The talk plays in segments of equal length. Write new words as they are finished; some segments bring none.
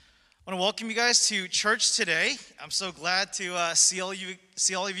I want to welcome you guys to church today. I'm so glad to see all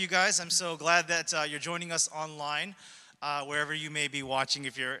of you guys. I'm so glad that you're joining us online, wherever you may be watching.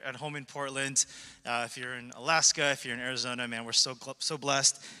 If you're at home in Portland, if you're in Alaska, if you're in Arizona, man, we're so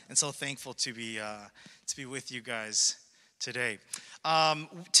blessed and so thankful to be with you guys today.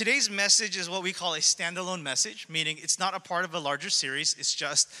 Today's message is what we call a standalone message, meaning it's not a part of a larger series. It's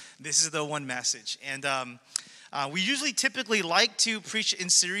just this is the one message, and we typically like to preach in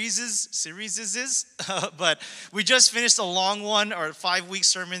series, but we just finished a long one, or a 5-week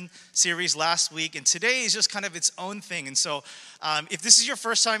sermon series last week, and today is just kind of its own thing. And so if this is your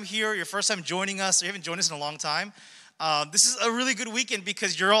first time here, your first time joining us, or you haven't joined us in a long time, this is a really good weekend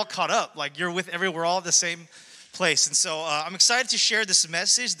because you're all caught up. Like we're all at the same place. And so I'm excited to share this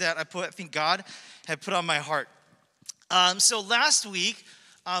message that I think God had put on my heart. So last week,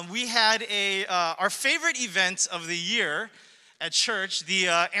 we had our favorite event of the year at church, the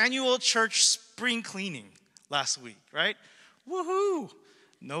annual church spring cleaning last week, right? Woohoo!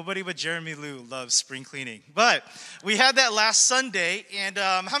 Nobody but Jeremy Lou loves spring cleaning. But we had that last Sunday, and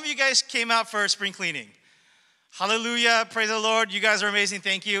how many of you guys came out for spring cleaning? Hallelujah, praise the Lord. You guys are amazing,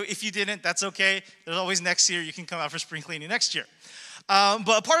 thank you. If you didn't, that's okay. There's always next year. You can come out for spring cleaning next year.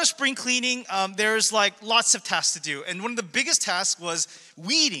 But a part of spring cleaning, there's like lots of tasks to do. And one of the biggest tasks was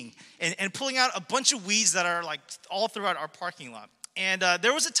weeding and pulling out a bunch of weeds that are like all throughout our parking lot. And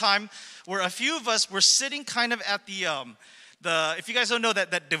there was a time where a few of us were sitting kind of at the if you guys don't know,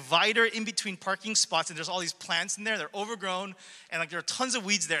 that divider in between parking spots, and there's all these plants in there, they're overgrown, and like there are tons of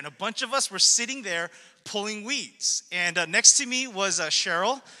weeds there. And a bunch of us were sitting there pulling weeds. And next to me was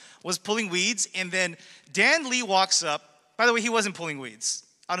Cheryl, was pulling weeds. And then Dan Lee walks up. By the way, he wasn't pulling weeds.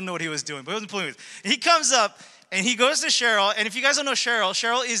 I don't know what he was doing, but he wasn't pulling weeds. He comes up, and he goes to Cheryl. And if you guys don't know Cheryl,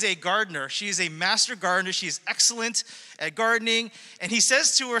 Cheryl is a gardener. She is a master gardener. She is excellent at gardening. And he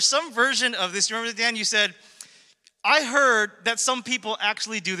says to her some version of this. You remember, Dan, you said, I heard that some people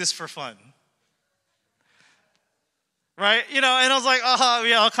actually do this for fun. Right? And I was like,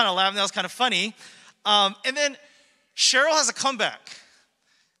 yeah, I'll kind of laugh. That was kind of funny. And then Cheryl has a comeback.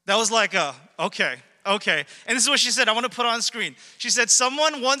 That was like, okay. And this is what she said. I want to put on screen. She said,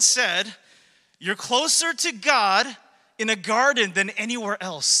 someone once said, you're closer to God in a garden than anywhere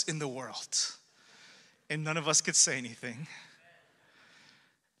else in the world. And none of us could say anything.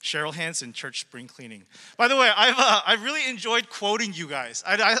 Cheryl Hansen, church spring cleaning. By the way, I've really enjoyed quoting you guys.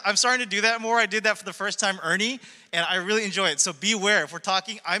 I'm starting to do that more. I did that for the first time, Ernie, and I really enjoy it. So beware, if we're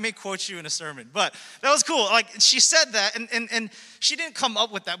talking, I may quote you in a sermon. But that was cool. Like, she said that, and she didn't come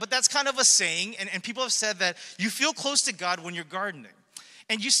up with that, but that's kind of a saying, and people have said that you feel close to God when you're gardening.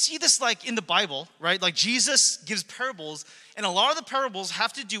 And you see this like in the Bible, right? Like Jesus gives parables, and a lot of the parables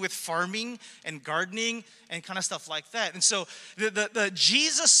have to do with farming and gardening and kind of stuff like that. And so the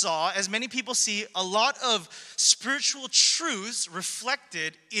Jesus saw, as many people see, a lot of spiritual truths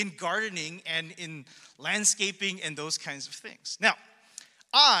reflected in gardening and in landscaping and those kinds of things. Now,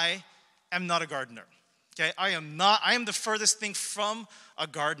 I am not a gardener. Okay, I am the furthest thing from a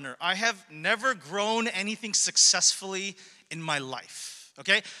gardener. I have never grown anything successfully in my life.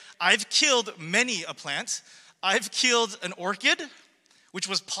 Okay, I've killed many a plant. I've killed an orchid, which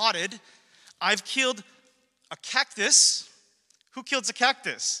was potted. I've killed a cactus. Who kills a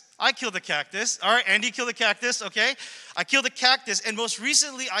cactus? I killed a cactus. All right, Andy killed a cactus, okay? I killed a cactus, and most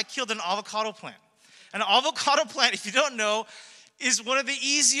recently, I killed an avocado plant. An avocado plant, if you don't know, is one of the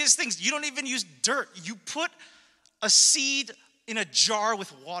easiest things. You don't even use dirt. You put a seed in a jar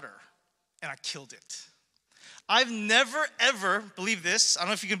with water, and I killed it. I've never, ever, believe this, I don't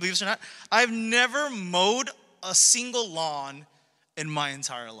know if you can believe this or not, I've never mowed a single lawn in my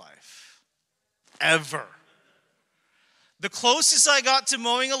entire life. Ever. The closest I got to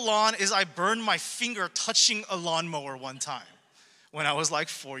mowing a lawn is I burned my finger touching a lawnmower one time when I was like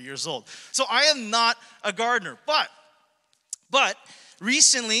 4 years old. So I am not a gardener. But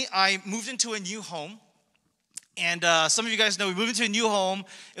recently I moved into a new home. And some of you guys know we moved into a new home.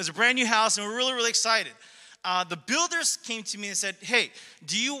 It was a brand new house, and we're really, really excited. The builders came to me and said, hey,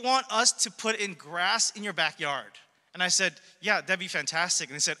 do you want us to put in grass in your backyard? And I said, yeah, that'd be fantastic.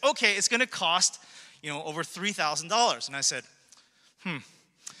 And they said, okay, it's going to cost, over $3,000. And I said,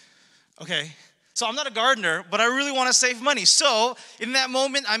 okay. So I'm not a gardener, but I really want to save money. So in that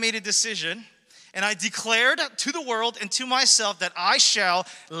moment, I made a decision, and I declared to the world and to myself that I shall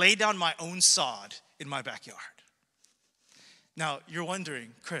lay down my own sod in my backyard. Now, you're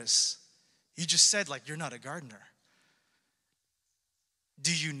wondering, Chris, you just said like you're not a gardener.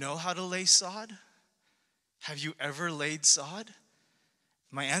 Do you know how to lay sod? Have you ever laid sod?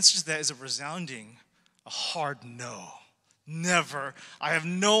 My answer to that is a resounding, a hard no. Never. I have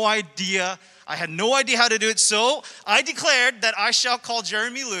no idea. I had no idea how to do it. So I declared that I shall call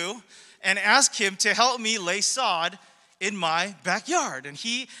Jeremy Lou and ask him to help me lay sod in my backyard. And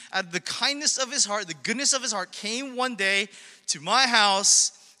he, out of the kindness of his heart, the goodness of his heart, came one day to my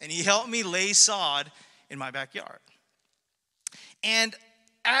house and he helped me lay sod in my backyard. And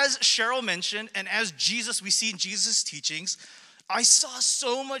as Cheryl mentioned, and as we see in Jesus' teachings, I saw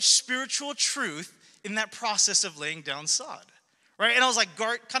so much spiritual truth in that process of laying down sod, right? And I was like,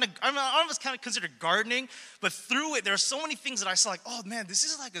 I almost kind of considered gardening, but through it, there are so many things that I saw like, oh man, this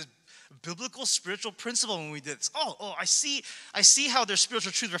is like a biblical spiritual principle when we did this. I see how there's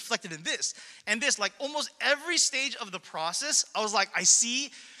spiritual truth reflected in this. And this, like almost every stage of the process, I was like, I see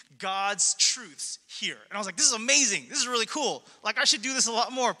God's truths here. And I was like, this is amazing. This is really cool. Like I should do this a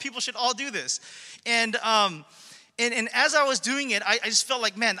lot more. People should all do this. And as I was doing it, I just felt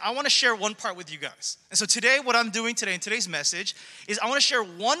like, man, I want to share one part with you guys. And so today, what I'm doing today in today's message is I want to share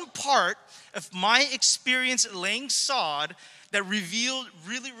one part of my experience laying sod that revealed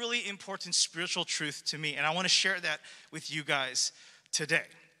really, really important spiritual truth to me. And I want to share that with you guys today.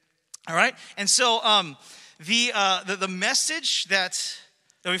 All right? And so the message that,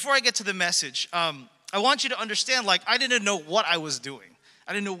 now before I get to the message, I want you to understand, like, I didn't know what I was doing.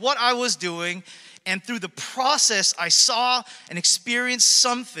 And through the process, I saw and experienced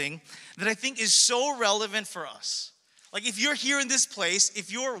something that I think is so relevant for us. Like if you're here in this place,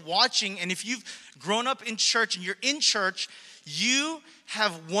 if you're watching, and if you've grown up in church and you're in church, you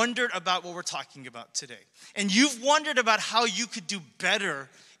have wondered about what we're talking about today. And you've wondered about how you could do better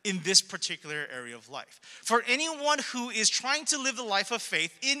in this particular area of life. For anyone who is trying to live the life of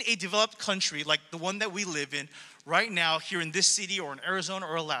faith in a developed country like the one that we live in right now, here in this city or in Arizona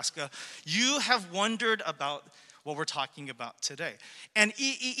or Alaska, you have wondered about what we're talking about today. And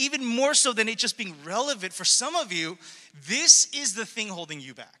even more so than it just being relevant for some of you, this is the thing holding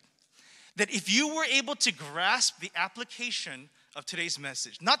you back. That if you were able to grasp the application of today's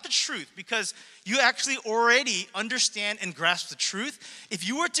message, not the truth, because you actually already understand and grasp the truth. If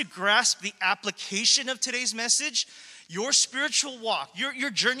you were to grasp the application of today's message, your spiritual walk, your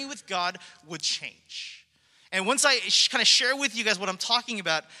journey with God would change. And once I kind of share with you guys what I'm talking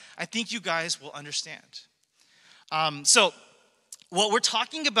about, I think you guys will understand. So what we're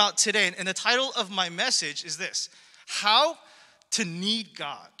talking about today, and the title of my message is this: How to Need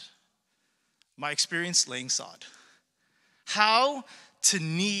God. My experience laying sod. How to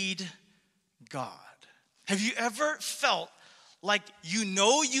need God. Have you ever felt like you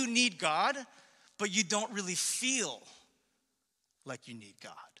know you need God, but you don't really feel like you need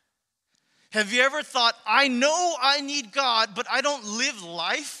God? Have you ever thought, I know I need God, but I don't live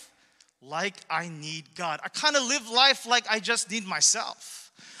life like I need God? I kind of live life like I just need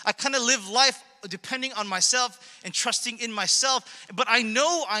myself. I kind of live life depending on myself and trusting in myself, but I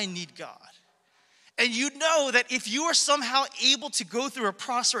know I need God. And you know that if you are somehow able to go through a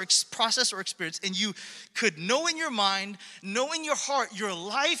process or experience, and you could know in your mind, know in your heart, your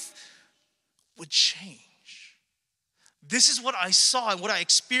life would change. This is what I saw and what I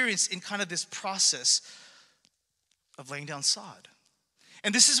experienced in kind of this process of laying down sod.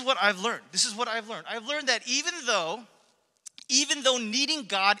 And this is what I've learned. I've learned that even though needing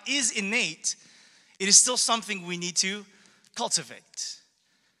God is innate, it is still something we need to cultivate.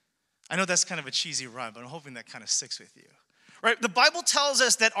 I know that's kind of a cheesy rhyme, but I'm hoping that kind of sticks with you. Right? The Bible tells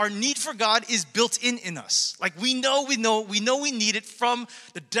us that our need for God is built in us. Like we know we need it from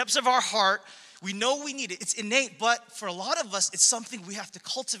the depths of our heart. We know we need it. It's innate, but for a lot of us, it's something we have to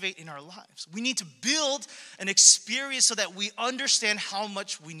cultivate in our lives. We need to build an experience so that we understand how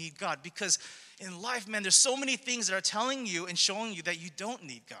much we need God. Because in life, man, there's so many things that are telling you and showing you that you don't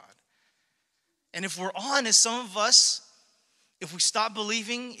need God. And if we're honest, some of us, if we stop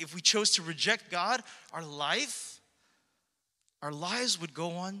believing, if we chose to reject God, our lives would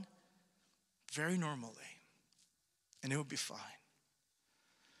go on very normally, and it would be fine.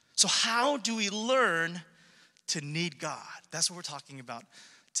 So how do we learn to need God? That's what we're talking about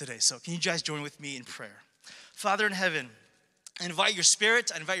today. So can you guys join with me in prayer? Father in heaven, I invite your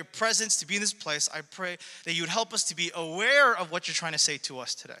spirit, I invite your presence to be in this place. I pray that you would help us to be aware of what you're trying to say to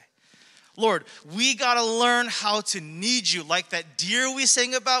us today. Lord, we got to learn how to need you. Like that deer we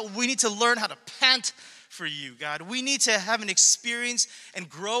sang about, we need to learn how to pant for you, God. We need to have an experience and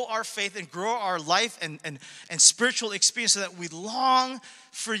grow our faith and grow our life and spiritual experience so that we long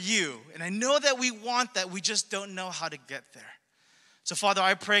for you. And I know that we want that, we just don't know how to get there. So Father,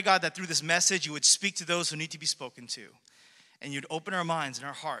 I pray, God, that through this message you would speak to those who need to be spoken to. And you'd open our minds and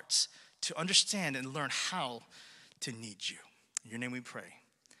our hearts to understand and learn how to need you. In your name we pray.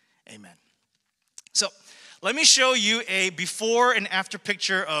 Amen. So let me show you a before and after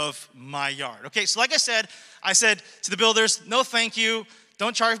picture of my yard. Okay, so like I said to the builders, no thank you.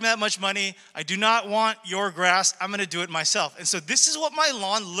 Don't charge me that much money. I do not want your grass. I'm going to do it myself. And so this is what my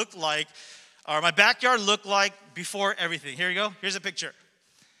lawn looked like, or my backyard looked like before everything. Here you go. Here's a picture.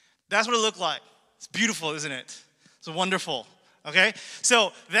 That's what it looked like. It's beautiful, isn't it? It's wonderful. Okay?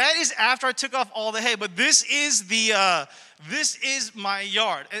 So that is after I took off all the hay. But this is my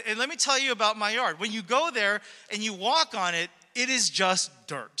yard. And let me tell you about my yard. When you go there and you walk on it, it is just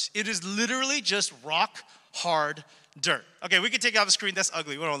dirt. It is literally just rock hard dirt. Okay, we can take it off the screen. That's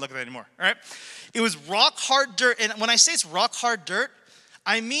ugly. We don't want to look at that anymore. All right? It was rock hard dirt. And when I say it's rock hard dirt,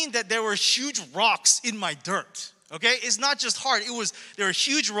 I mean that there were huge rocks in my dirt. Okay? It's not just hard. There were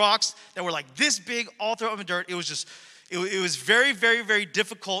huge rocks that were like this big all throughout my dirt. It was very, very, very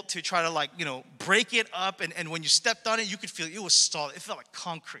difficult to try to break it up. And when you stepped on it, you could feel it was solid. It felt like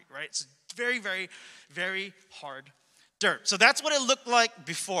concrete, right? It's very, very, very hard dirt. So that's what it looked like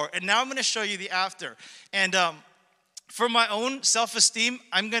before. And now I'm going to show you the after. And for my own self-esteem,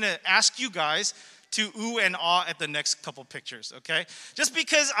 I'm going to ask you guys to ooh and ah at the next couple pictures, okay? Just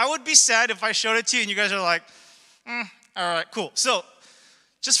because I would be sad if I showed it to you and you guys are like, all right, cool. So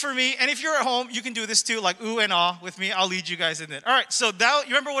just for me, and if you're at home, you can do this too, like ooh and ah with me. I'll lead you guys in it. All right, so now, you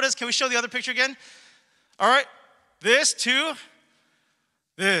remember what it is? Can we show the other picture again? All right, this to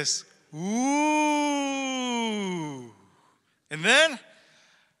this. Ooh. And then,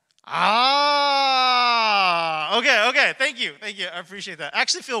 okay, thank you, I appreciate that. I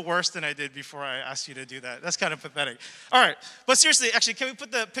actually feel worse than I did before I asked you to do that. That's kind of pathetic. All right, but seriously, actually, can we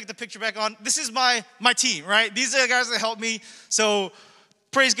pick the picture back on? This is my team, right? These are the guys that helped me, so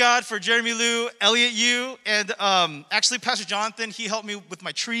praise God for Jeremy Liu, Elliot Yu, and actually Pastor Jonathan, he helped me with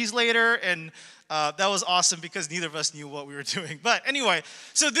my trees later, and that was awesome because neither of us knew what we were doing. But anyway,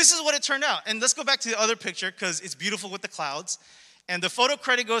 so this is what it turned out. And let's go back to the other picture because it's beautiful with the clouds. And the photo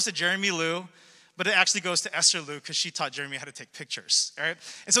credit goes to Jeremy Liu, but it actually goes to Esther Liu because she taught Jeremy how to take pictures, all right?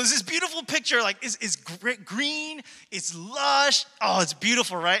 And so it's this beautiful picture, like it's green, it's lush, oh, it's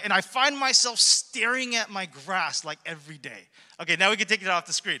beautiful, right? And I find myself staring at my grass like every day. Okay, now we can take it off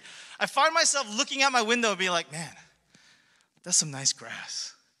the screen. I find myself looking out my window and being like, man, that's some nice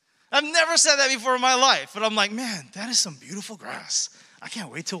grass. I've never said that before in my life, but I'm like, man, that is some beautiful grass. I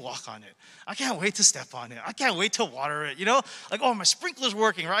can't wait to walk on it. I can't wait to step on it. I can't wait to water it, Like, oh, my sprinkler's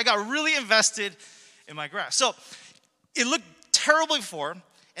working, right? I got really invested in my grass. So it looked terrible before,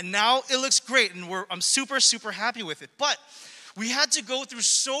 and now it looks great, and I'm super, super happy with it. But we had to go through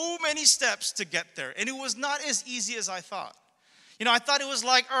so many steps to get there, and it was not as easy as I thought. I thought it was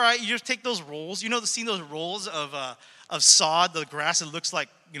like, all right, you just take those rolls. Seen those rolls of sod, the grass, it looks like,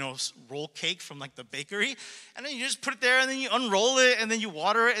 roll cake from like the bakery. And then you just put it there and then you unroll it and then you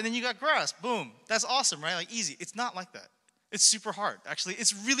water it and then you got grass. Boom. That's awesome, right? Like easy. It's not like that. It's super hard. Actually,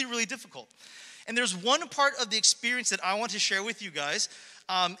 it's really, really difficult. And there's one part of the experience that I want to share with you guys.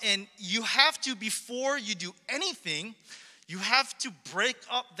 And you have to, before you do anything, you have to break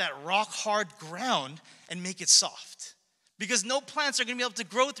up that rock hard ground and make it soft. Because no plants are going to be able to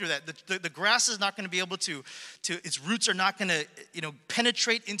grow through that. The grass is not going to be able to its roots are not going to,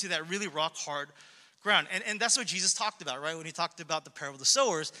 penetrate into that really rock hard ground. And that's what Jesus talked about, right? When he talked about the parable of the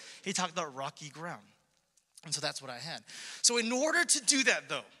sowers, he talked about rocky ground. And so that's what I had. So in order to do that,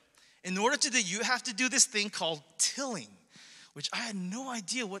 though, you have to do this thing called tilling, which I had no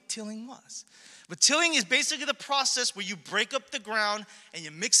idea what tilling was. But tilling is basically the process where you break up the ground and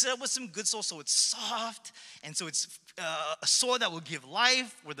you mix it up with some good soil so it's soft. And so it's a soil that will give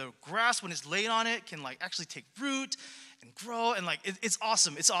life, where the grass, when it's laid on it, can actually take root and grow. And it's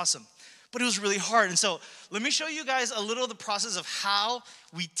awesome. It's awesome. But it was really hard. And so let me show you guys a little of the process of how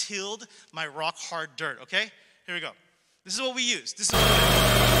we tilled my rock hard dirt, okay? Here we go. This is what we use. This is what we use.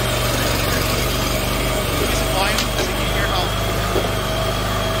 Volume, so you can hear how.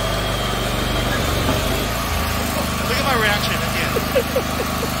 Look at my reaction again.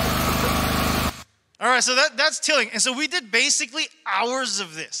 All right, so that's tilling. And so we did basically hours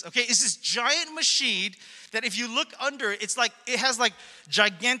of this, okay? It's this giant machine that if you look under, it has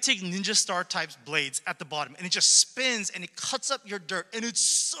gigantic Ninja Star type blades at the bottom. And it just spins and it cuts up your dirt. And it's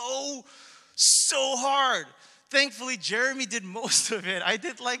so hard. Thankfully, Jeremy did most of it. I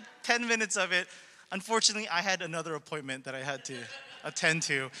did 10 minutes of it. Unfortunately, I had another appointment that I had to attend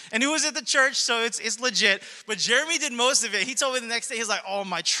to. And it was at the church, so it's legit. But Jeremy did most of it. He told me the next day, he's like, oh,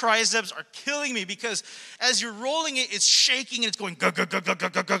 my triceps are killing me because as you're rolling it, it's shaking and it's going go, go, go, go, go,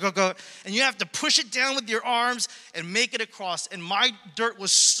 go, go, go, go. And you have to push it down with your arms and make it across. And my dirt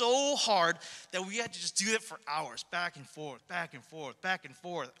was so hard that we had to just do it for hours, back and forth, back and forth, back and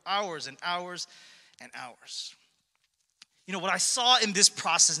forth, hours and hours and hours. You know, what I saw in this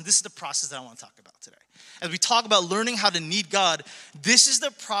process, and this is the process that I want to talk about today. As we talk about learning how to need God, this is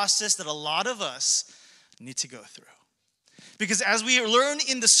the process that a lot of us need to go through. Because as we learn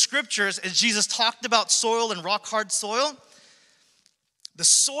in the scriptures, as Jesus talked about soil and rock hard soil, the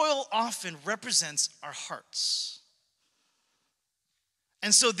soil often represents our hearts.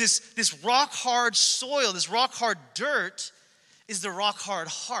 And so this rock hard soil, this rock hard dirt, is the rock hard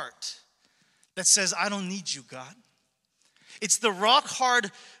heart that says, I don't need you, God. It's the rock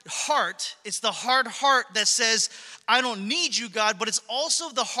hard heart, it's the hard heart that says, I don't need you, God, but it's also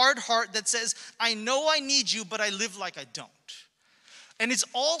the hard heart that says, I know I need you, but I live like I don't. And it's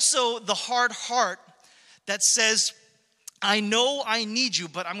also the hard heart that says, I know I need you,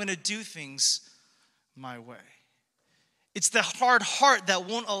 but I'm going to do things my way. It's the hard heart that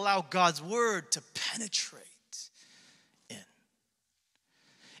won't allow God's word to penetrate in.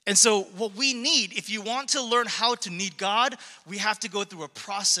 And so what we need, if you want to learn how to need God, we have to go through a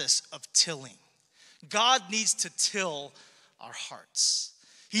process of tilling. God needs to till our hearts.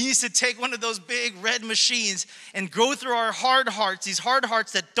 He needs to take one of those big red machines and go through our hard hearts, these hard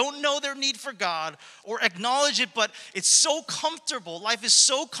hearts that don't know their need for God or acknowledge it, but it's so comfortable. Life is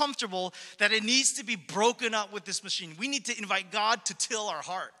so comfortable that it needs to be broken up with this machine. We need to invite God to till our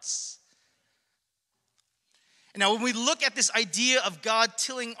hearts. And now when we look at this idea of God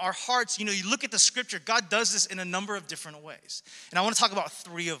tilling our hearts, you look at the scripture, God does this in a number of different ways. And I want to talk about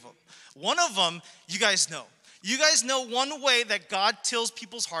 3 of them. One of them, you guys know. You guys know one way that God tills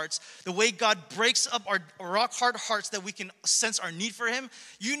people's hearts, the way God breaks up our rock hard hearts that we can sense our need for him.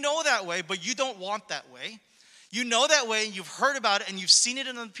 You know that way, but you don't want that way. You know that way, and you've heard about it, and you've seen it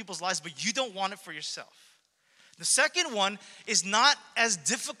in other people's lives, but you don't want it for yourself. The second one is not as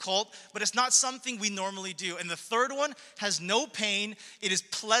difficult, but it's not something we normally do. And the third one has no pain. It is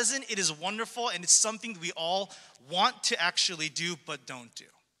pleasant, it is wonderful, and it's something we all want to actually do, but don't do.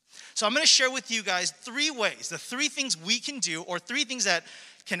 So I'm going to share with you guys 3 ways, the 3 things we can do, or 3 things that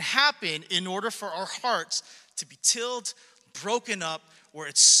can happen in order for our hearts to be tilled, broken up, where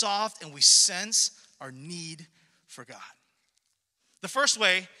it's soft and we sense our need for God. The first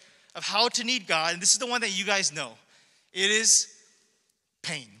way of how to need God, and this is the one that you guys know, it is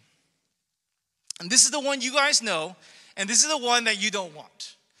pain. And this is the one you guys know, and this is the one that you don't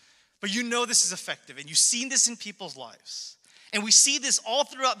want. But you know this is effective, and you've seen this in people's lives. And we see this all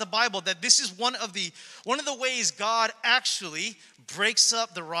throughout the Bible, that this is one of the ways God actually breaks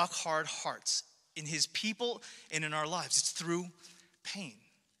up the rock hard hearts in his people and in our lives. It's through pain.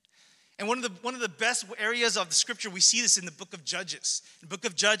 And one of the best areas of the scripture, we see this in the book of Judges. In the book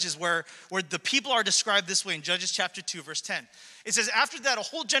of Judges, where the people are described this way in Judges chapter 2, verse 10. It says, after that, a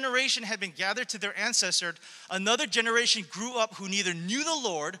whole generation had been gathered to their ancestor. Another generation grew up who neither knew the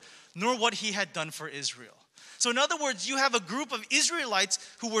Lord nor what he had done for Israel. So in other words, you have a group of Israelites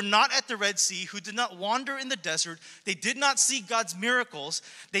who were not at the Red Sea, who did not wander in the desert. They did not see God's miracles.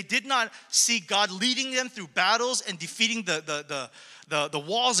 They did not see God leading them through battles and defeating the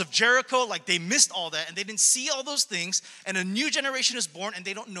walls of Jericho. Like, they missed all that, and they didn't see all those things. And a new generation is born, and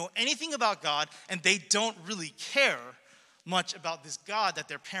they don't know anything about God, and they don't really care much about this God that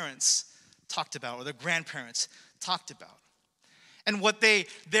their parents talked about or their grandparents talked about. And what their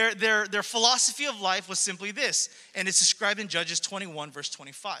philosophy of life was simply this, and it's described in Judges 21, verse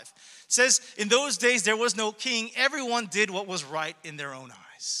 25. It says, in those days there was no king. Everyone did what was right in their own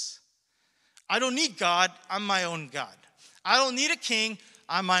eyes. I don't need God. I'm my own God. I don't need a king.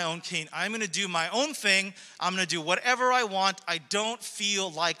 I'm my own king. I'm going to do my own thing. I'm going to do whatever I want. I don't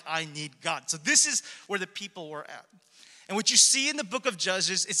feel like I need God. So this is where the people were at. And what you see in the book of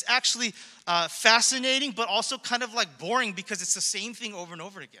Judges, it's actually fascinating, but also kind of like boring, because it's the same thing over and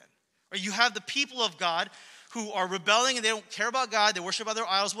over again. Right? You have the people of God who are rebelling, and they don't care about God. They worship other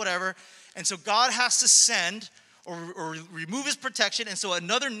idols, whatever. And so God has to send or remove his protection. And so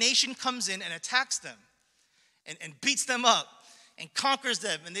another nation comes in and attacks them and beats them up and conquers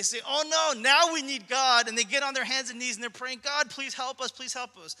them. And they say, oh no, now we need God. And they get on their hands and knees and they're praying, God, please help us, please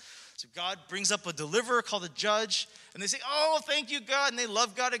help us. So God brings up a deliverer called a judge, and they say, oh, thank you, God, and they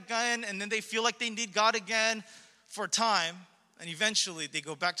love God again, and then they feel like they need God again for a time, and eventually they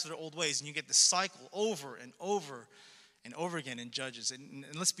go back to their old ways, and you get this cycle over and over and over again in Judges. And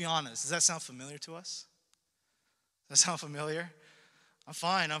let's be honest, does that sound familiar to us? Does that sound familiar? I'm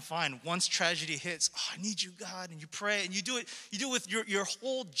fine. Once tragedy hits, oh, I need you, God, and you pray, and you do it with your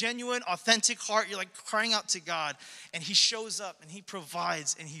whole genuine, authentic heart. You're like crying out to God, and he shows up, and he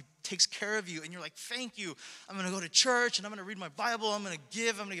provides, and he takes care of you, and you're like, thank you. I'm going to go to church, and I'm going to read my Bible, I'm going to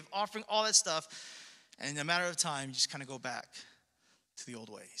give offering, all that stuff, and in a matter of time, you just kind of go back to the old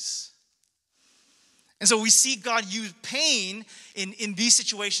ways. And so we see God use pain in these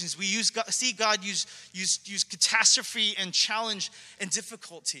situations. We see God use catastrophe and challenge and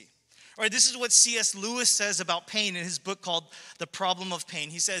difficulty. All right, this is what C.S. Lewis says about pain in his book called The Problem of Pain.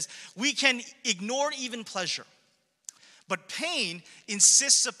 He says, we can ignore even pleasure, but pain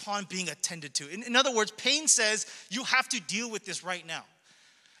insists upon being attended to. In other words, pain says, you have to deal with this right now.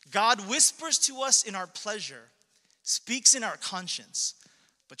 God whispers to us in our pleasure, speaks in our conscience,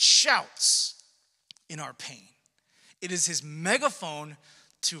 but shouts in our pain. It is his megaphone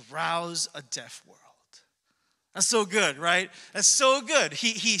to rouse a deaf world. That's so good, right? That's so good.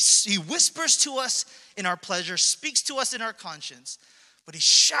 He whispers to us in our pleasure, speaks to us in our conscience, but he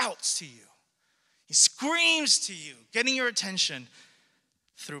shouts to you. He screams to you, getting your attention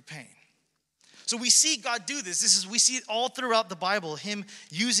through pain. So we see God do this. We see it all throughout the Bible, him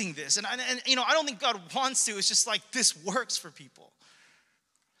using this. And I don't think God wants to. It's just like this works for people.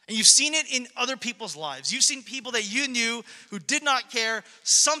 And you've seen it in other people's lives. You've seen people that you knew who did not care.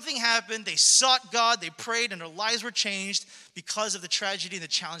 Something happened. They sought God. They prayed, and their lives were changed because of the tragedy and the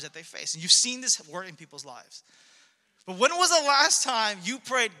challenge that they faced. And you've seen this work in people's lives. But when was the last time you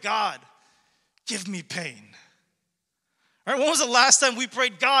prayed, God, give me pain? All right, when was the last time we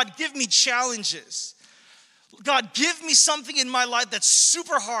prayed, God, give me challenges? God, give me something in my life that's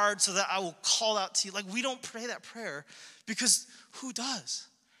super hard so that I will call out to you. Like, we don't pray that prayer because who does?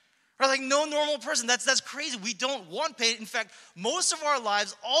 Right? Like, no normal person. That's crazy. We don't want pain. In fact, most of our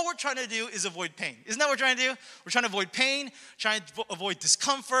lives, all we're trying to do is avoid pain. Isn't that what we're trying to do? We're trying to avoid pain, trying to avoid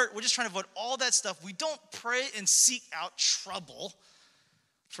discomfort. We're just trying to avoid all that stuff. We don't pray and seek out trouble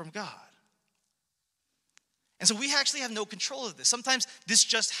from God. And so we actually have no control of this. Sometimes this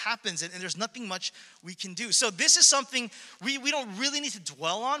just happens and there's nothing much we can do. So this is something we don't really need to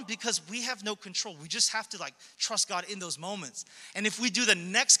dwell on because we have no control. We just have to trust God in those moments. And if we do the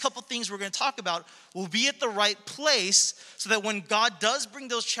next couple things we're going to talk about, we'll be at the right place so that when God does bring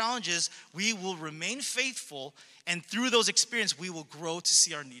those challenges, we will remain faithful, and through those experiences, we will grow to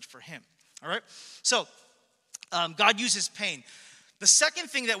see our need for him. All right? So God uses pain. The second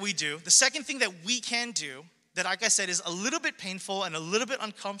thing that we can do, that, like I said, is a little bit painful and a little bit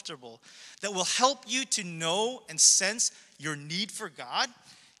uncomfortable, that will help you to know and sense your need for God,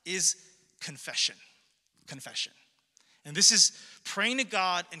 is confession. Confession. And this is praying to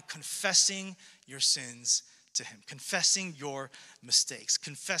God and confessing your sins to him, confessing your mistakes,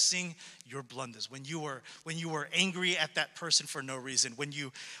 confessing your blunders. When you were angry at that person for no reason, when you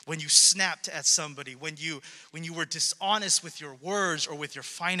snapped at somebody, when you were dishonest with your words or with your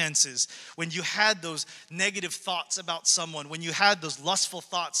finances, when you had those negative thoughts about someone, when you had those lustful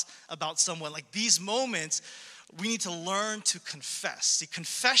thoughts about someone, like these moments, we need to learn to confess. See,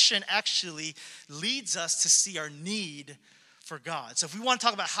 confession actually leads us to see our need for God. So if we want to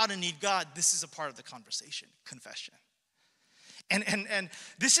talk about how to need God, this is a part of the conversation, confession. And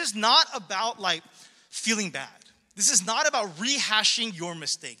this is not about feeling bad. This is not about rehashing your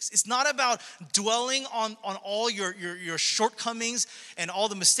mistakes. It's not about dwelling on all your shortcomings and all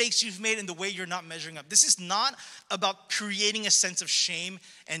the mistakes you've made and the way you're not measuring up. This is not about creating a sense of shame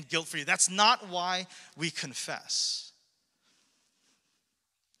and guilt for you. That's not why we confess.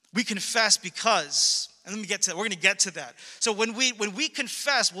 We confess because, and let me get to that. We're going to get to that. So when we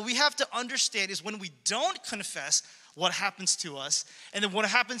confess, what we have to understand is when we don't confess, what happens to us, and then what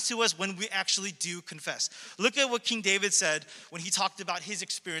happens to us when we actually do confess. Look at what King David said when he talked about his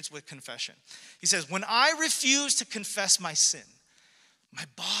experience with confession. He says, when I refused to confess my sin, my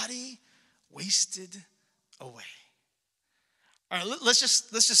body wasted away. All right, let's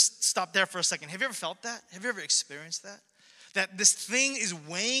just stop there for a second. Have you ever felt that? Have you ever experienced that? That this thing is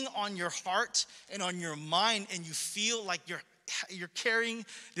weighing on your heart and on your mind, and you feel like you're carrying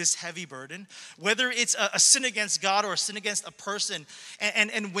this heavy burden, whether it's a sin against God or a sin against a person,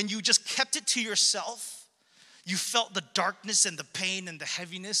 and when you just kept it to yourself, you felt the darkness and the pain and the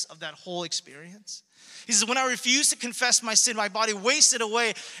heaviness of that whole experience. He says, when I refused to confess my sin, my body wasted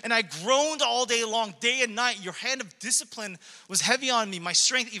away, and I groaned all day long, day and night. Your hand of discipline was heavy on me. My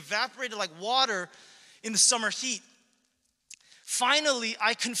strength evaporated like water in the summer heat. Finally,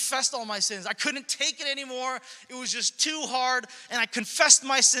 I confessed all my sins. I couldn't take it anymore. It was just too hard. And I confessed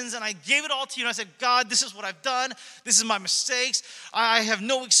my sins and I gave it all to you. And I said, God, this is what I've done. This is my mistakes. I have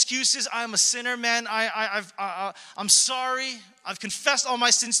no excuses. I am a sinner, man. I'm sorry. I've confessed all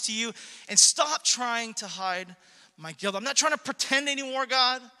my sins to you. And stop trying to hide my guilt. I'm not trying to pretend anymore,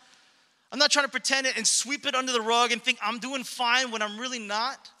 God. I'm not trying to pretend it and sweep it under the rug and think I'm doing fine when I'm really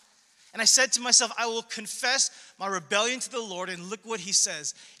not. And I said to myself, I will confess my rebellion to the Lord. And look what he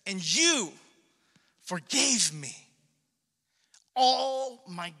says. And you forgave me all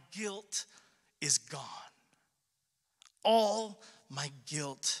my guilt is gone. All my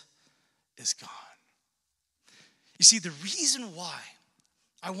guilt is gone. You see, the reason why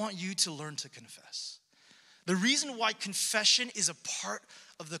I want you to learn to confess, the reason why confession is a part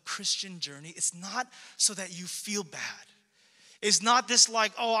of the Christian journey, it's not so that you feel bad. It's not this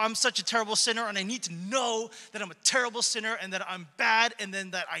like, oh, I'm such a terrible sinner and I need to know that I'm a terrible sinner and that I'm bad and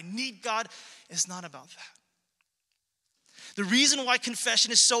then that I need God. It's not about that. The reason why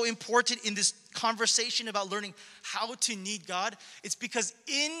confession is so important in this conversation about learning how to need God, it's because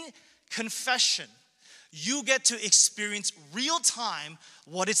in confession, you get to experience real time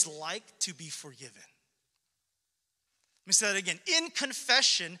what it's like to be forgiven. Let me say that again. In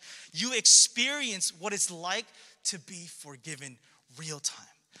confession, you experience what it's like to be forgiven real time.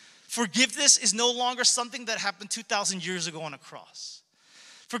 Forgiveness is no longer something that happened 2,000 years ago on a cross.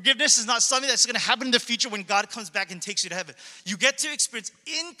 Forgiveness is not something that's going to happen in the future when God comes back and takes you to heaven. You get to experience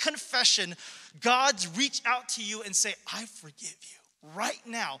in confession, God's reach out to you and say, I forgive you right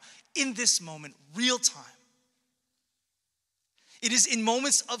now, in this moment, real time. It is in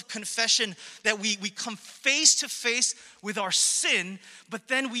moments of confession that we come face to face with our sin, but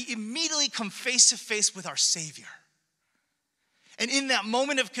then we immediately come face to face with our Savior. And in that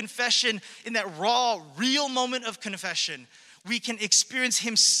moment of confession, in that raw, real moment of confession, we can experience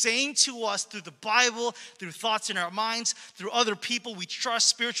Him saying to us through the Bible, through thoughts in our minds, through other people we trust,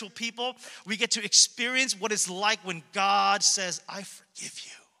 spiritual people. We get to experience what it's like when God says, I forgive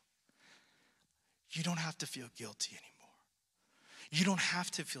you. You don't have to feel guilty anymore. You don't have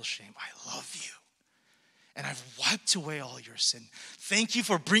to feel shame. I love you. And I've wiped away all your sin. Thank you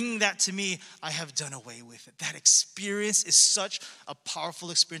for bringing that to me. I have done away with it. That experience is such a powerful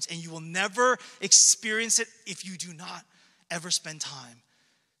experience. And you will never experience it if you do not ever spend time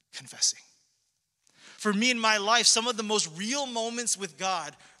confessing. For me in my life, some of the most real moments with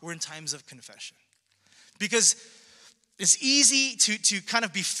God were in times of confession. Because it's easy to kind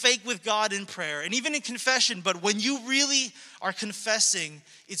of be fake with God in prayer and even in confession, but when you really are confessing,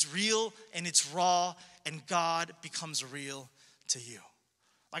 it's real and it's raw and God becomes real to you.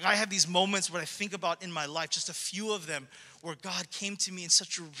 Like I have these moments where I think about in my life, just a few of them, where God came to me in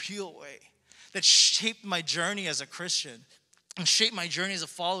such a real way that shaped my journey as a Christian and shaped my journey as a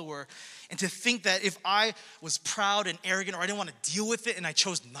follower. And to think that if I was proud and arrogant or I didn't want to deal with it and I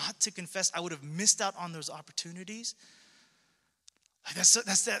chose not to confess, I would have missed out on those opportunities.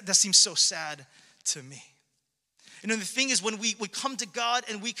 That seems so sad to me. And then the thing is, when we come to God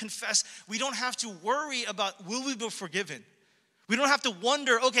and we confess, we don't have to worry about will we be forgiven. We don't have to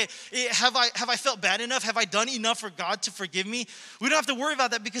wonder, okay, have I felt bad enough? Have I done enough for God to forgive me? We don't have to worry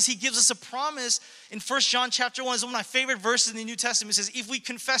about that because He gives us a promise in 1 John chapter 1. It's one of my favorite verses in the New Testament. It says, if we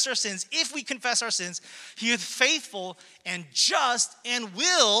confess our sins, He is faithful and just and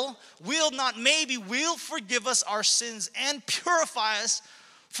will forgive us our sins and purify us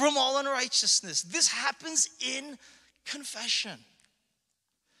from all unrighteousness. This happens in confession.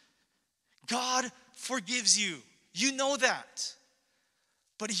 God forgives you. You know that.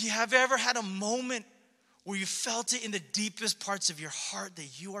 But have you ever had a moment where you felt it in the deepest parts of your heart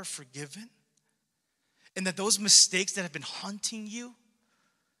that you are forgiven? And that those mistakes that have been haunting you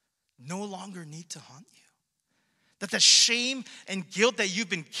no longer need to haunt you? That the shame and guilt that you've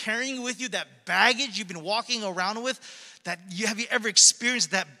been carrying with you, that baggage you've been walking around with, have you ever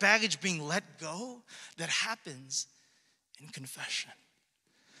experienced that baggage being let go? That happens in confession.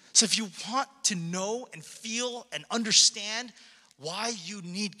 So if you want to know and feel and understand why you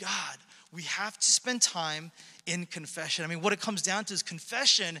need God, we have to spend time in confession. I mean, what it comes down to is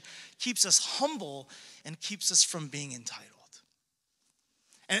confession keeps us humble and keeps us from being entitled.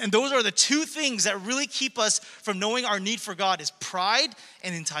 And those are the two things that really keep us from knowing our need for God is pride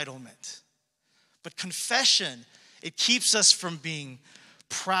and entitlement. But confession, it keeps us from being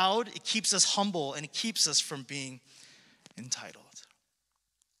proud, it keeps us humble, and it keeps us from being entitled.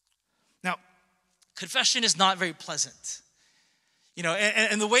 Now, confession is not very pleasant. You know,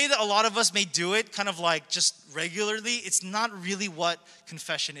 and the way that a lot of us may do it, kind of like just regularly, it's not really what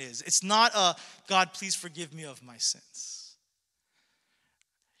confession is. It's not a, God, please forgive me of my sins.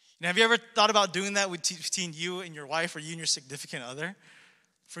 Now, have you ever thought about doing that between you and your wife or you and your significant other?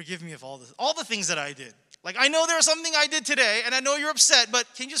 Forgive me of all the things that I did. Like, I know there was something I did today, and I know you're upset, but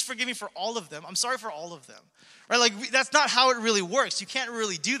can you just forgive me for all of them? I'm sorry for all of them. Right? Like, that's not how it really works. You can't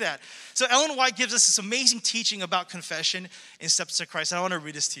really do that. So Ellen White gives us this amazing teaching about confession in Steps to Christ. And I want to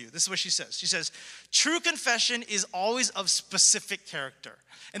read this to you. This is what she says. She says, true confession is always of specific character.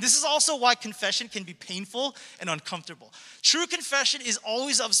 And this is also why confession can be painful and uncomfortable. True confession is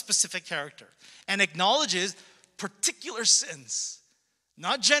always of specific character and acknowledges particular sins,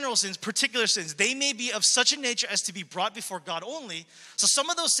 not general sins, particular sins. They may be of such a nature as to be brought before God only. So some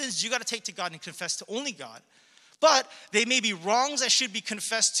of those sins you got to take to God and confess to only God. But they may be wrongs that should be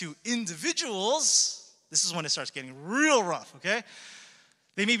confessed to individuals. This is when it starts getting real rough, okay?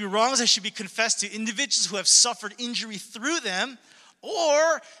 They may be wrongs that should be confessed to individuals who have suffered injury through them,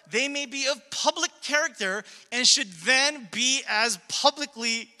 or they may be of public character and should then be as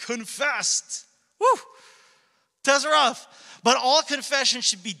publicly confessed. Woo! That's rough. But all confession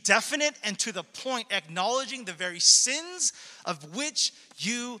should be definite and to the point, acknowledging the very sins of which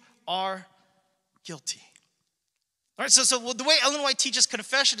you are guilty. All right, so the way Ellen White teaches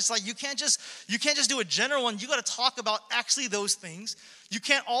confession, it's like you can't just do a general one. You got to talk about actually those things. You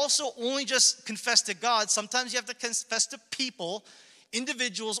can't also only just confess to God. Sometimes you have to confess to people,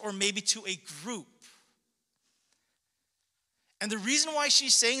 individuals, or maybe to a group. And the reason why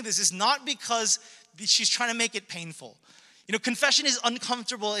she's saying this is not because she's trying to make it painful. You know, confession is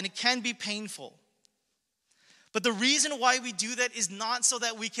uncomfortable and it can be painful. But the reason why we do that is not so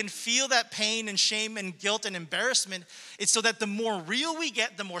that we can feel that pain and shame and guilt and embarrassment. It's so that the more real we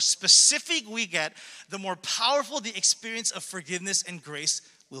get, the more specific we get, the more powerful the experience of forgiveness and grace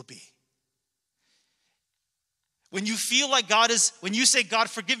will be. When you feel like when you say, God,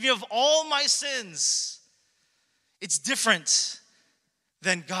 forgive me of all my sins, it's different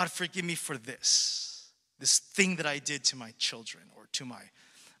than, God, forgive me for this thing that I did to my children or to my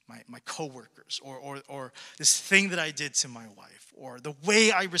coworkers, or this thing that I did to my wife, or the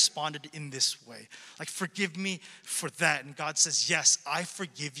way I responded in this way. Like, forgive me for that. And God says, yes, I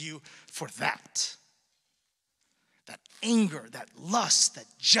forgive you for that. That anger, that lust, that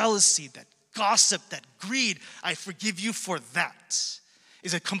jealousy, that gossip, that greed, I forgive you for that.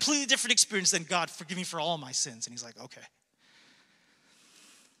 Is a completely different experience than, God, forgive me for all my sins. And he's like, okay.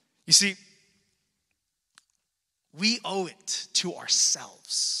 You see, we owe it to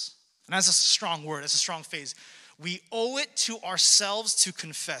ourselves. And that's a strong word, that's a strong phrase. We owe it to ourselves to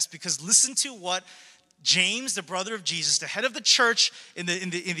confess. Because listen to what James, the brother of Jesus, the head of the church in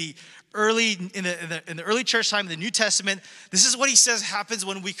the early church time, in the New Testament, this is what he says happens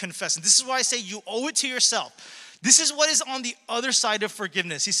when we confess. And this is why I say you owe it to yourself. This is what is on the other side of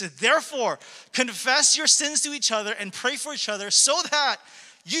forgiveness. He said, therefore, confess your sins to each other and pray for each other so that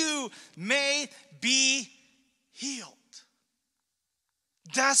you may be healed.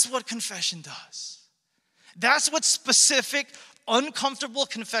 That's what confession does. That's what specific, uncomfortable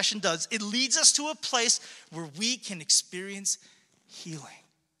confession does. It leads us to a place where we can experience healing.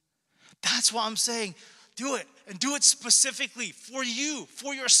 That's why I'm saying, do it, and do it specifically for you,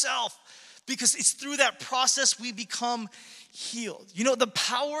 for yourself, because it's through that process we become healed. You know, the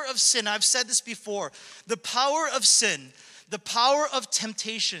power of sin, I've said this before, the power of sin, the power of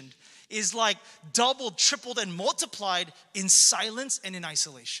temptation is like doubled, tripled, and multiplied in silence and in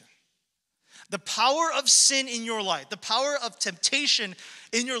isolation. The power of sin in your life, the power of temptation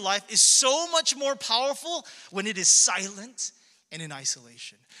in your life is so much more powerful when it is silent and in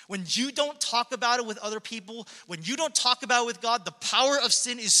isolation. When you don't talk about it with other people, when you don't talk about it with God, the power of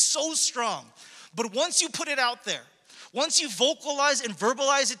sin is so strong. But once you put it out there, once you vocalize and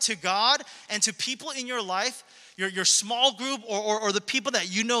verbalize it to God and to people in your life, your small group or the people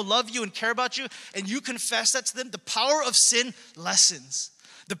that you know love you and care about you, and you confess that to them, the power of sin lessens.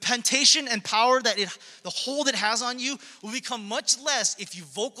 The temptation and power the hold it has on you will become much less if you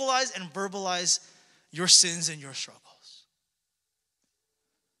vocalize and verbalize your sins and your struggles.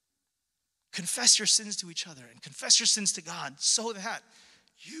 Confess your sins to each other and confess your sins to God so that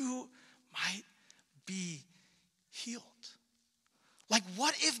you might be healed. Like,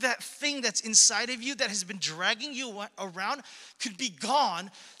 what if that thing that's inside of you that has been dragging you around could be gone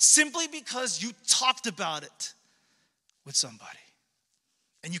simply because you talked about it with somebody?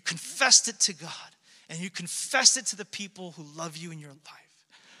 And you confessed it to God. And you confessed it to the people who love you in your life.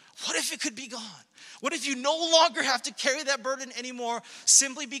 What if it could be gone? What if you no longer have to carry that burden anymore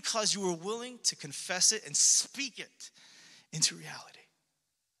simply because you were willing to confess it and speak it into reality?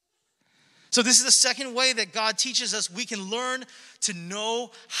 So this is the second way that God teaches us we can learn to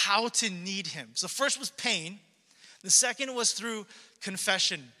know how to need him. So first was pain. The second was through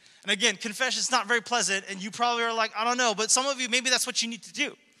confession. And again, confession is not very pleasant, and you probably are like, I don't know, but some of you, maybe that's what you need to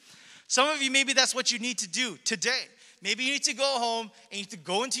do. Some of you, maybe that's what you need to do today. Maybe you need to go home and you need to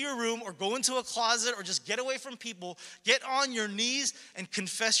go into your room or go into a closet or just get away from people, get on your knees and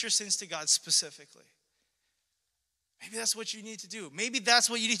confess your sins to God specifically. Maybe that's what you need to do. Maybe that's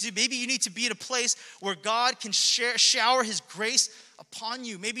what you need to do. Maybe you need to be in a place where God can shower his grace upon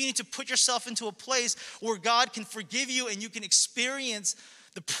you. Maybe you need to put yourself into a place where God can forgive you and you can experience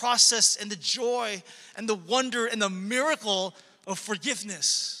the process and the joy and the wonder and the miracle of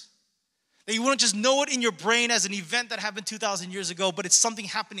forgiveness. That you wouldn't just know it in your brain as an event that happened 2,000 years ago, but it's something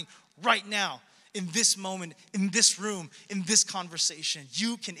happening right now, in this moment, in this room, in this conversation.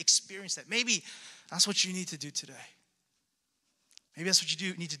 You can experience that. Maybe that's what you need to do today. Maybe that's what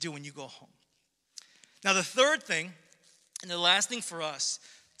you need to do when you go home. Now, the third thing, and the last thing for us,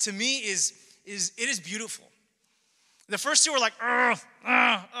 to me, is it is beautiful. The first two are like, I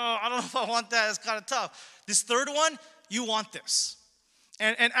don't know if I want that. It's kind of tough. This third one, you want this.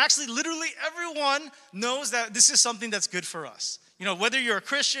 And actually, literally everyone knows that this is something that's good for us. You know, whether you're a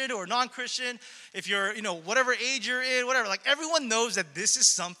Christian or non-Christian, if you're, whatever age you're in, whatever, like everyone knows that this is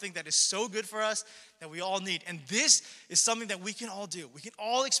something that is so good for us that we all need. And this is something that we can all do. We can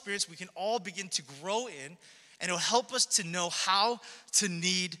all experience, we can all begin to grow in, and it'll help us to know how to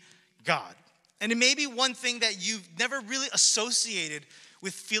need God. And it may be one thing that you've never really associated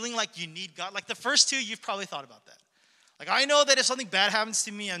with feeling like you need God. Like the first two, you've probably thought about that. Like, I know that if something bad happens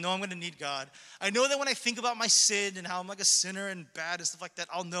to me, I know I'm going to need God. I know that when I think about my sin and how I'm like a sinner and bad and stuff like that,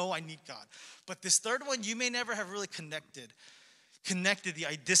 I'll know I need God. But this third one, you may never have really connected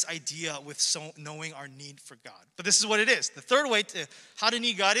this idea with knowing our need for God. But this is what it is. The third way to how to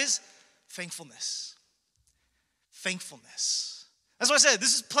need God is thankfulness. Thankfulness. That's why I said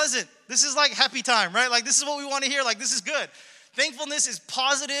this is pleasant. This is like happy time, right? Like this is what we want to hear. Like this is good. Thankfulness is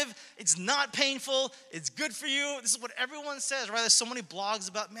positive. It's not painful. It's good for you. This is what everyone says, right? There's so many blogs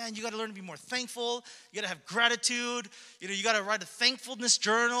about, man, you got to learn to be more thankful. You got to have gratitude. You got to write a thankfulness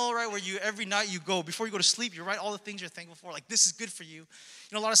journal, right? Where every night before you go to sleep, you write all the things you're thankful for. Like, this is good for you.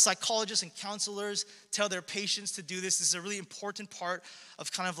 A lot of psychologists and counselors tell their patients to do this. This is a really important part of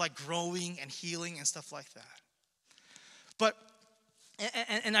kind of like growing and healing and stuff like that. But,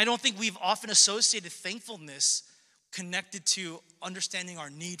 and I don't think we've often associated thankfulness connected to understanding our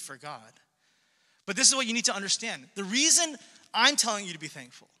need for God. But this is what you need to understand. The reason I'm telling you to be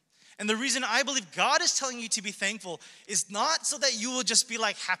thankful, and the reason I believe God is telling you to be thankful, is not so that you will just be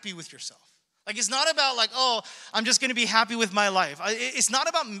like happy with yourself. Like it's not about like, oh, I'm just going to be happy with my life. It's not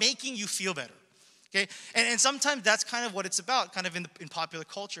about making you feel better. Okay, and sometimes that's kind of what it's about, kind of in popular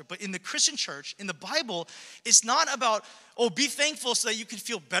culture. But in the Christian church, in the Bible, it's not about, oh, be thankful so that you can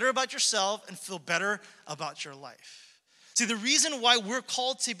feel better about yourself and feel better about your life. See, the reason why we're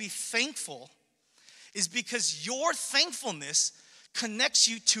called to be thankful is because your thankfulness connects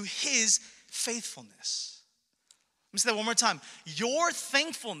you to His faithfulness. Let me say that one more time. Your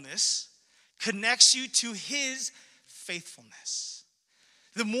thankfulness connects you to His faithfulness.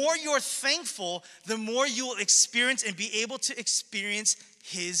 The more you're thankful, the more you will experience and be able to experience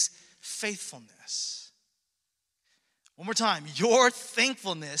His faithfulness. One more time. Your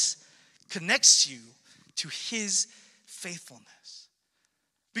thankfulness connects you to His faithfulness.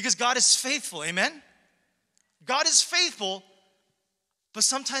 Because God is faithful, amen? God is faithful, but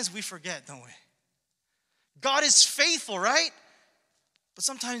sometimes we forget, don't we? God is faithful, right? But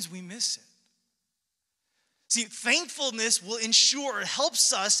sometimes we miss it. See, thankfulness will ensure, it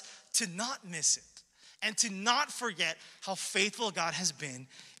helps us to not miss it and to not forget how faithful God has been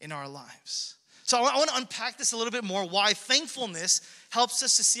in our lives. So I want to unpack this a little bit more, why thankfulness helps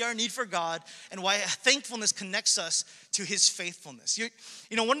us to see our need for God and why thankfulness connects us to His faithfulness.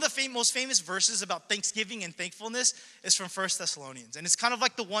 One of the most famous verses about thanksgiving and thankfulness is from 1 Thessalonians. And it's kind of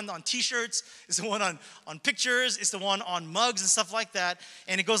like the one on t-shirts, it's the one on pictures, it's the one on mugs and stuff like that.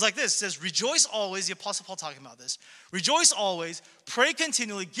 And it goes like this. It says, rejoice always, the Apostle Paul talking about this. Rejoice always, pray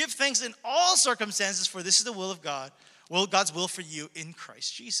continually, give thanks in all circumstances, for this is the will of God. God's will for you in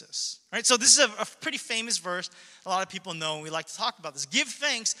Christ Jesus. Right? So this is a pretty famous verse. A lot of people know, and we like to talk about this. Give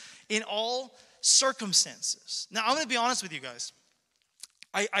thanks in all circumstances. Now, I'm going to be honest with you guys.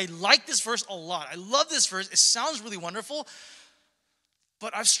 I like this verse a lot. I love this verse. It sounds really wonderful,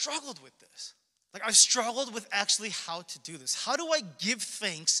 but I've struggled with this. Like, I've struggled with actually how to do this. How do I give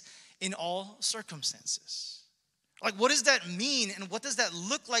thanks in all circumstances? Like, what does that mean, and what does that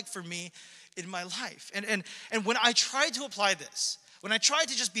look like for me in my life? And when I try to apply this, when I try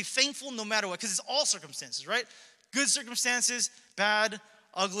to just be thankful no matter what, because it's all circumstances, right? Good circumstances, bad,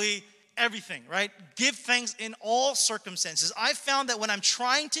 ugly, everything, right? Give thanks in all circumstances. I found that when I'm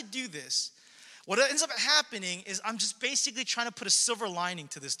trying to do this, what ends up happening is I'm just basically trying to put a silver lining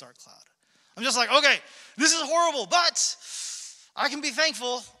to this dark cloud. I'm just like, okay, this is horrible, but I can be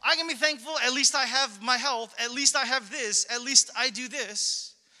thankful. I can be thankful. At least I have my health. At least I have this. At least I do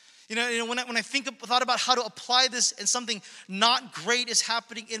this. When I thought about how to apply this and something not great is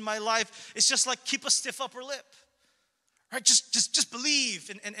happening in my life, it's just like keep a stiff upper lip. Right? Just believe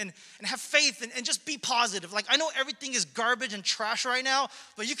and have faith and just be positive. Like, I know everything is garbage and trash right now,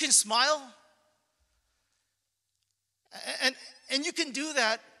 but you can smile. And, and you can do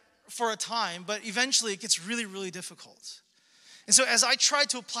that for a time, but eventually it gets really, really difficult. And so as I tried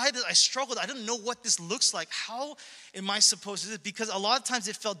to apply this, I struggled. I didn't know what this looks like. How am I supposed to do this? Because a lot of times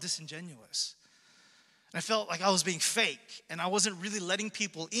it felt disingenuous. And I felt like I was being fake, and I wasn't really letting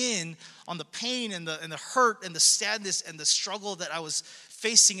people in on the pain and the hurt and the sadness and the struggle that I was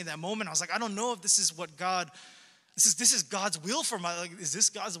facing in that moment. I was like, I don't know if this is what this is God's will for my life. Is this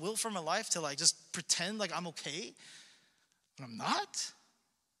God's will for my life to like just pretend like I'm okay when I'm not?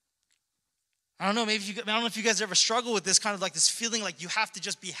 I don't know. I don't know if you guys ever struggle with this kind of like this feeling like you have to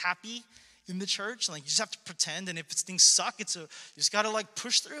just be happy in the church, like you just have to pretend, and if things suck, you just got to like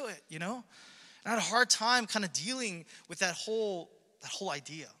push through it, you know. And I had a hard time kind of dealing with that whole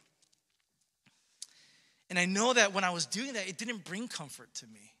idea. And I know that when I was doing that, it didn't bring comfort to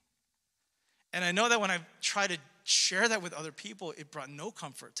me. And I know that when I tried to share that with other people, it brought no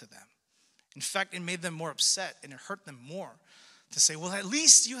comfort to them. In fact, it made them more upset, and it hurt them more to say, well, at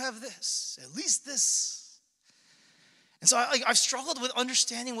least you have this, at least this. And so I've struggled with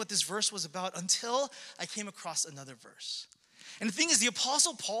understanding what this verse was about until I came across another verse. And the thing is, the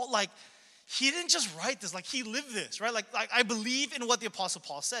Apostle Paul, like, he didn't just write this, like he lived this, right? Like I believe in what the Apostle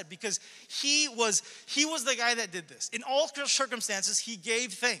Paul said, because he was the guy that did this. In all circumstances, he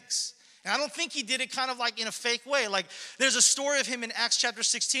gave thanks. And I don't think he did it kind of like in a fake way. Like there's a story of him in Acts chapter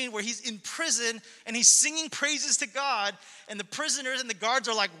 16 where he's in prison and he's singing praises to God, and the prisoners and the guards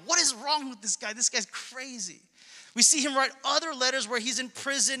are like, what is wrong with this guy? This guy's crazy. We see him write other letters where he's in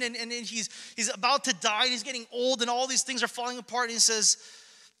prison and he's about to die, and he's getting old, and all these things are falling apart, and he says,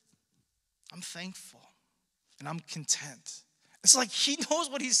 I'm thankful and I'm content. It's like he knows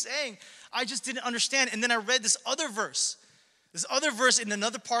what he's saying. I just didn't understand. And then I read this other verse in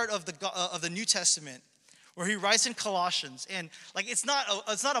another part of the New Testament, where he writes in Colossians, and like it's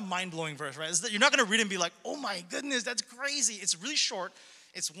not a mind-blowing verse, right? You're not going to read it and be like, oh my goodness, that's crazy. It's really short.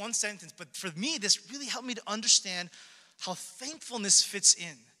 It's one sentence. But for me, this really helped me to understand how thankfulness fits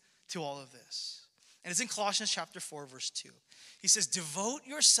in to all of this. And it's in Colossians chapter 4, verse 2. He says, devote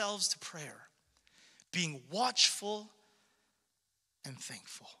yourselves to prayer, being watchful and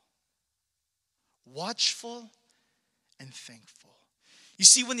thankful. Watchful and thankful. You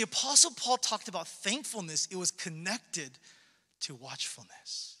see, when the Apostle Paul talked about thankfulness, it was connected to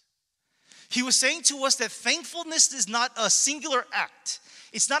watchfulness. He was saying to us that thankfulness is not a singular act.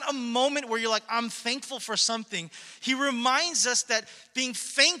 It's not a moment where you're like, I'm thankful for something. He reminds us that being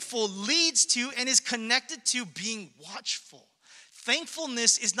thankful leads to and is connected to being watchful.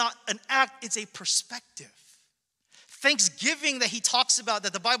 Thankfulness is not an act, it's a perspective. Thanksgiving that he talks about,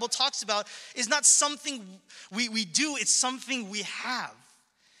 that the Bible talks about, is not something we do, it's something we have.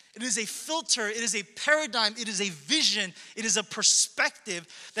 It is a filter, it is a paradigm, it is a vision, it is a perspective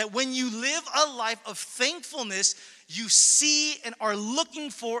that when you live a life of thankfulness, you see and are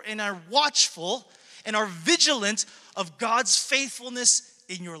looking for and are watchful and are vigilant of God's faithfulness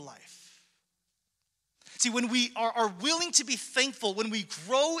in your life. See, when we are willing to be thankful, when we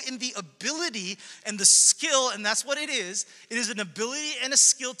grow in the ability and the skill, and that's what it is an ability and a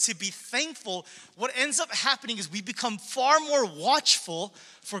skill to be thankful, what ends up happening is we become far more watchful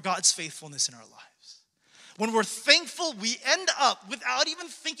for God's faithfulness in our lives. When we're thankful, we end up, without even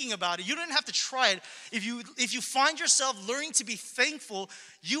thinking about it, you don't have to try it. If you find yourself learning to be thankful,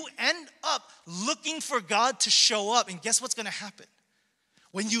 you end up looking for God to show up, and guess what's going to happen?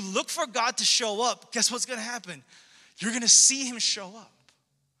 When you look for God to show up, guess what's going to happen? You're going to see him show up.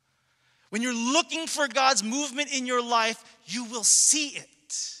 When you're looking for God's movement in your life, you will see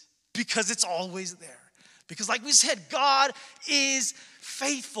it because it's always there. Because like we said, God is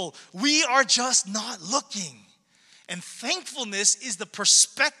faithful. We are just not looking. And thankfulness is the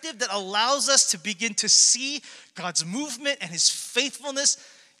perspective that allows us to begin to see God's movement and his faithfulness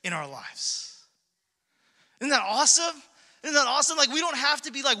in our lives. Isn't that awesome? Isn't that awesome? Like, we don't have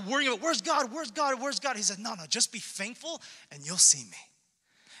to be like worrying about where's God, where's God, where's God. He said, no, just be thankful and you'll see me.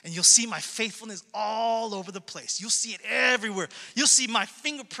 And you'll see my faithfulness all over the place. You'll see it everywhere. You'll see my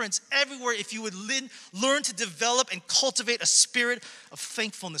fingerprints everywhere if you would learn to develop and cultivate a spirit of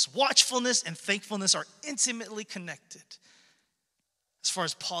thankfulness. Watchfulness and thankfulness are intimately connected as far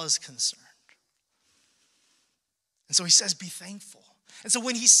as Paul is concerned. And so he says, be thankful. And so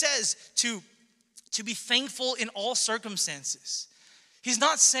when he says to be thankful in all circumstances, he's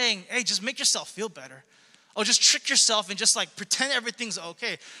not saying, hey, just make yourself feel better. Oh, just trick yourself and just like pretend everything's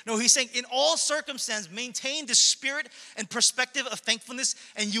okay. No, he's saying in all circumstances, maintain the spirit and perspective of thankfulness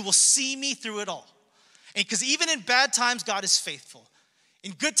and you will see me through it all. And because even in bad times, God is faithful.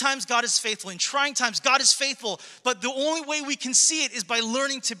 In good times, God is faithful. In trying times, God is faithful. But the only way we can see it is by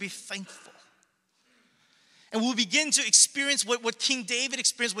learning to be thankful. And we'll begin to experience what King David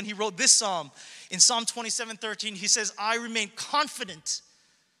experienced when he wrote this psalm. In Psalm 27:13, he says, I remain confident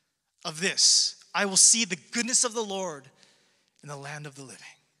of this. I will see the goodness of the Lord in the land of the living.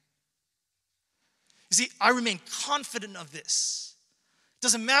 You see, I remain confident of this.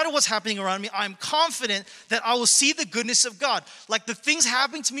 Doesn't matter what's happening around me, I'm confident that I will see the goodness of God. Like the things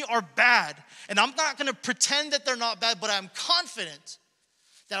happening to me are bad, and I'm not going to pretend that they're not bad, but I'm confident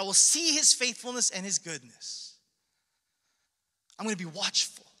that I will see his faithfulness and his goodness. I'm going to be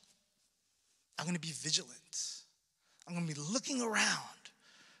watchful. I'm going to be vigilant. I'm going to be looking around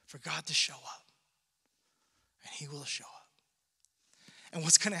for God to show up. And he will show up. And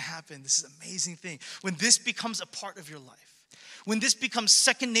what's going to happen, this is an amazing thing, when this becomes a part of your life, when this becomes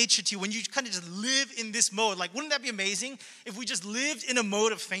second nature to you, when you kind of just live in this mode, like wouldn't that be amazing if we just lived in a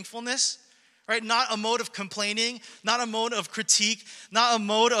mode of thankfulness, right? Not a mode of complaining, not a mode of critique, not a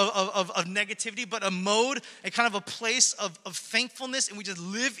mode of negativity, but a mode, a kind of a place of thankfulness, and we just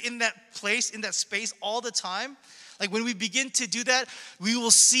live in that place, in that space all the time. Like when we begin to do that, we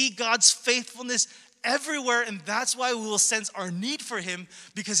will see God's faithfulness everywhere, and that's why we will sense our need for him,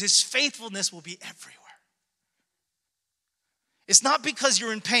 because his faithfulness will be everywhere. It's not because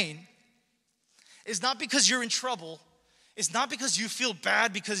you're in pain. It's not because you're in trouble. It's not because you feel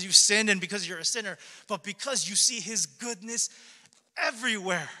bad because you've sinned and because you're a sinner, but because you see his goodness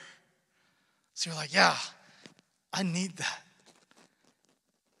everywhere. So you're like, yeah, I need that.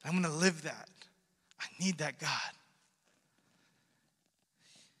 I'm going to live that. I need that God.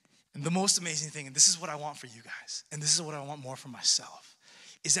 And the most amazing thing, and this is what I want for you guys, and this is what I want more for myself,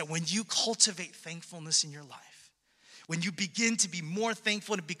 is that when you cultivate thankfulness in your life, when you begin to be more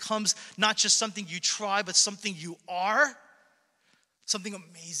thankful, and it becomes not just something you try, but something you are, something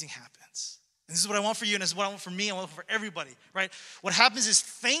amazing happens. And this is what I want for you, and this is what I want for me, and I want for everybody, right? What happens is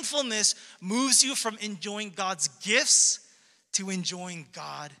thankfulness moves you from enjoying God's gifts to enjoying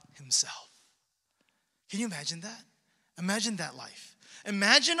God himself. Can you imagine that? Imagine that life.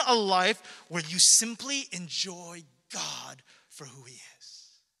 Imagine a life where you simply enjoy God for who he is.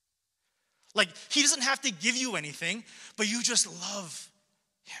 Like, he doesn't have to give you anything, but you just love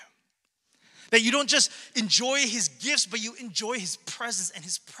him. That you don't just enjoy his gifts, but you enjoy his presence, and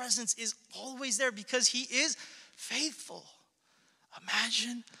his presence is always there because he is faithful.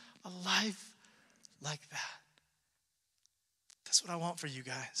 Imagine a life like that. That's what I want for you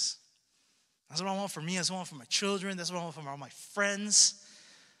guys. That's what I want for me. That's what I want for my children. That's what I want for all my friends.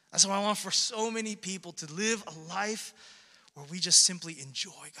 That's what I want for so many people, to live a life where we just simply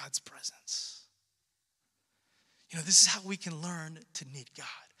enjoy God's presence. You know, this is how we can learn to need God.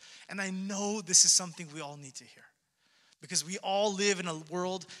 And I know this is something we all need to hear, because we all live in a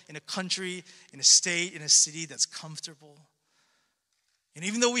world, in a country, in a state, in a city that's comfortable. And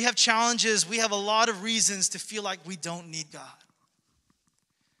even though we have challenges, we have a lot of reasons to feel like we don't need God.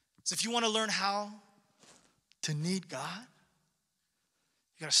 So if you want to learn how to need God,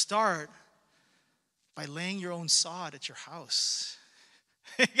 you got to start by laying your own sod at your house.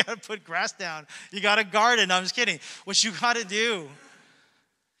 You got to put grass down. You got to garden. No, I'm just kidding. What you got to do.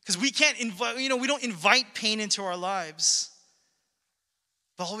 Because we can't invite, we don't invite pain into our lives.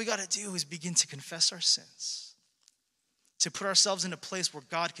 But all we got to do is begin to confess our sins, to put ourselves in a place where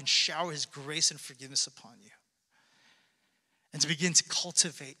God can shower his grace and forgiveness upon you, and to begin to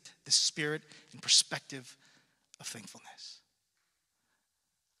cultivate the spirit and perspective of thankfulness.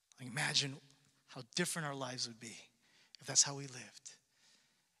 Like, imagine how different our lives would be if that's how we lived,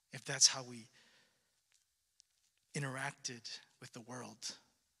 if that's how we interacted with the world.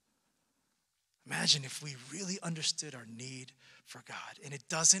 Imagine if we really understood our need for God. And it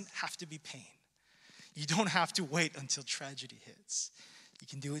doesn't have to be pain. You don't have to wait until tragedy hits. You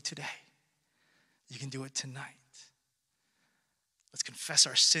can do it today. You can do it tonight. Let's confess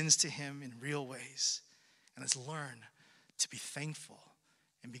our sins to him in real ways. And let's learn to be thankful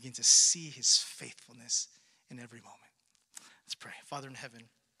and begin to see his faithfulness in every moment. Let's pray. Father in heaven,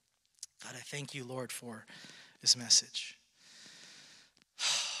 God, I thank you, Lord, for this message.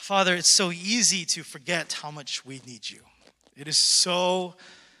 Father, it's so easy to forget how much we need you. It is so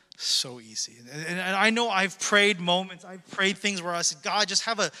easy. And I know I've prayed things where I said, God,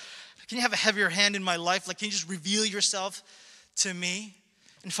 can you have a heavier hand in my life? Like, can you just reveal yourself to me?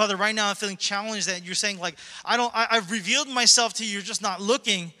 And Father, right now I'm feeling challenged that you're saying, like, I've revealed myself to you, you're just not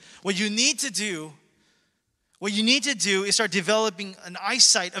looking. What you need to do is start developing an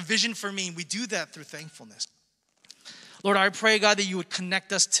eyesight, a vision for me. And we do that through thankfulness. Lord, I pray, God, that you would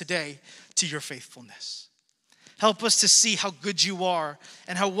connect us today to your faithfulness. Help us to see how good you are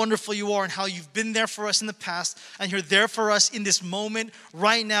and how wonderful you are and how you've been there for us in the past and you're there for us in this moment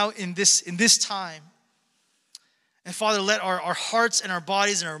right now in this time. And Father, let our hearts and our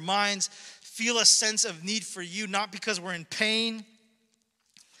bodies and our minds feel a sense of need for you, not because we're in pain,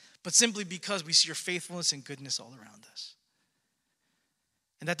 but simply because we see your faithfulness and goodness all around us.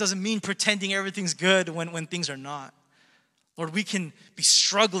 And that doesn't mean pretending everything's good when things are not. Lord, we can be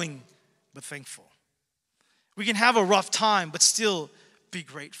struggling but thankful. We can have a rough time but still be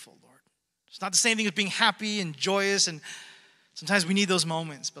grateful, Lord. It's not the same thing as being happy and joyous, and sometimes we need those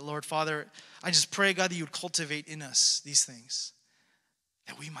moments. But Lord, Father, I just pray, God, that you would cultivate in us these things,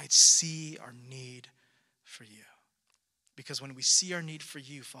 that we might see our need for you. Because when we see our need for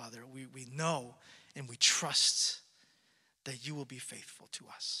you, Father, we know and we trust that you will be faithful to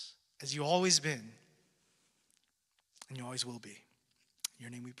us, as you always been, and you always will be. In your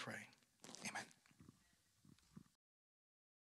name we pray. Amen.